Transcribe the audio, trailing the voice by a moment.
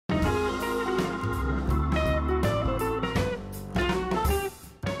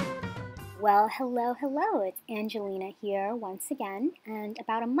Well, hello, it's Angelina here once again, and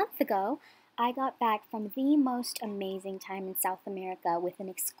about a month ago, I got back from the most amazing time in South America with an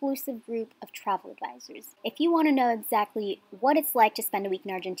exclusive group of travel advisors. If you want to know exactly what it's like to spend a week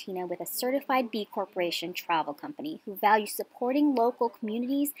in Argentina with a certified B Corporation travel company who values supporting local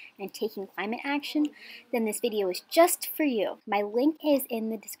communities and taking climate action, then this video is just for you. My link is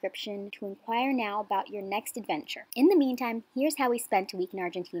in the description to inquire now about your next adventure. In the meantime, here's how we spent a week in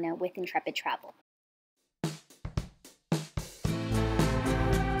Argentina with Intrepid Travel.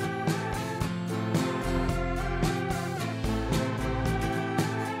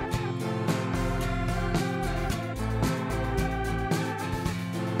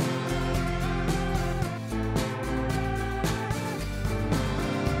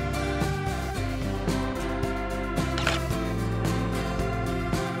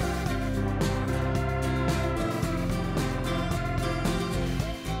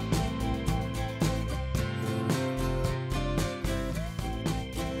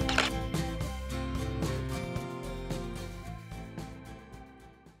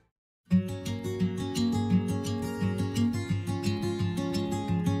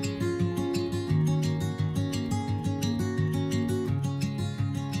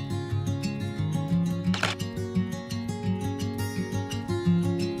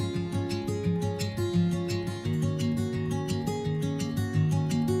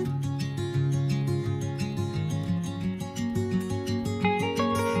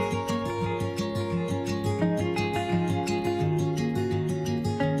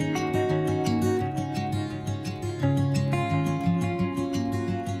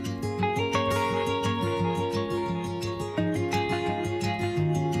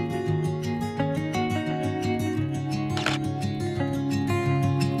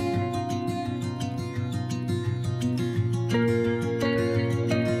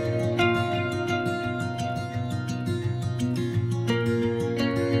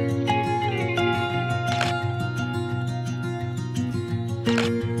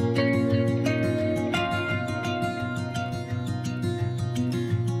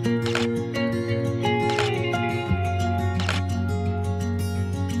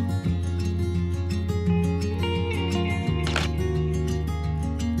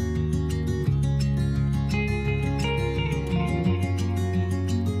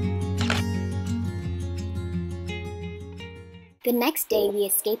 The next day, we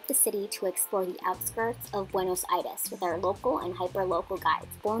escaped the city to explore the outskirts of Buenos Aires with our local and hyper-local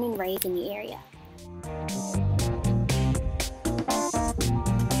guides, born and raised in the area.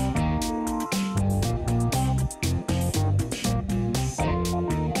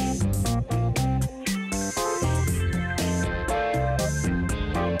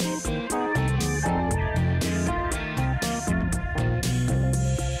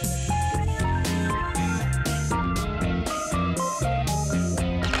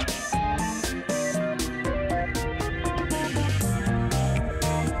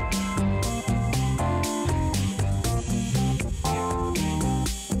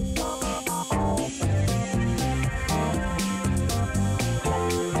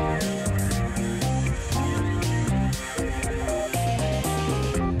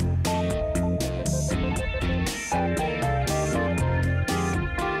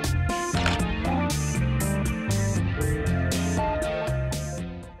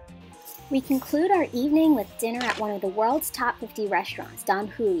 We conclude our evening with dinner at one of the world's top 50 restaurants, Don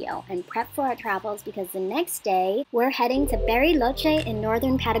Julio, and prep for our travels because the next day, we're heading to Bariloche in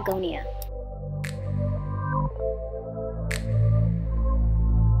northern Patagonia.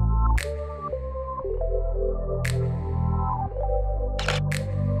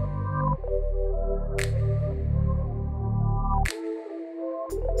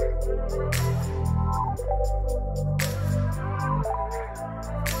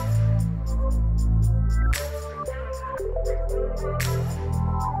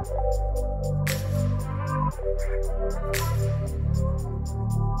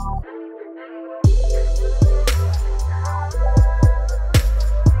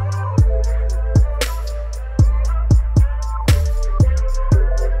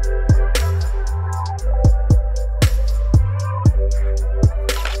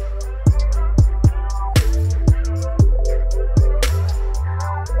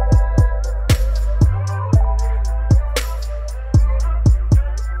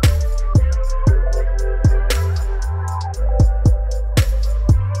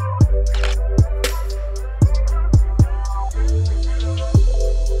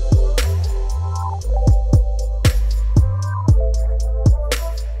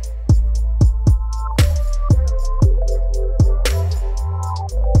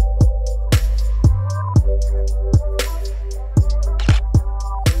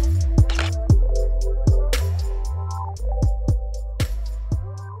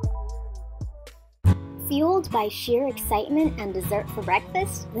 Fueled by sheer excitement and dessert for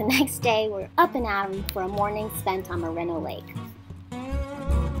breakfast, the next day we're up and at 'em for a morning spent on Moreno Lake.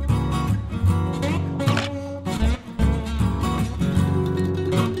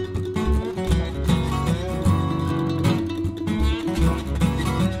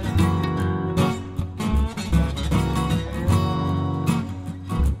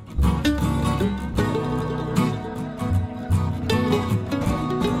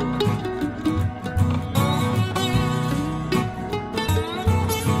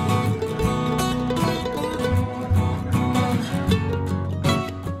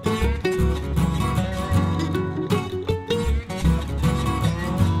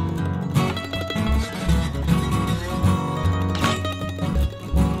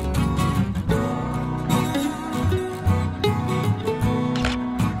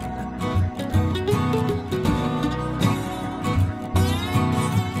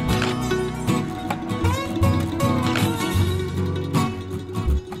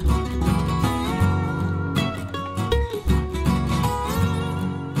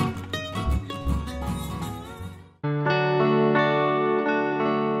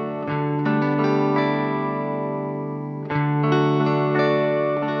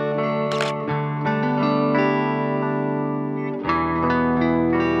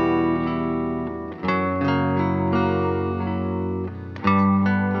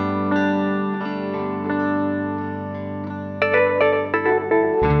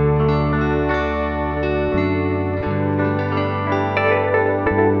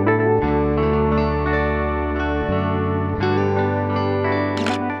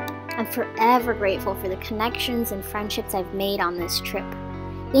 I'm forever grateful for the connections and friendships I've made on this trip.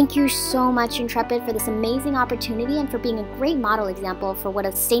 Thank you so much, Intrepid, for this amazing opportunity and for being a great model example for what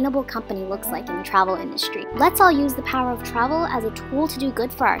a sustainable company looks like in the travel industry. Let's all use the power of travel as a tool to do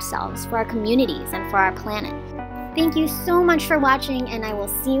good for ourselves, for our communities, and for our planet. Thank you so much for watching, and I will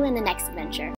see you in the next adventure.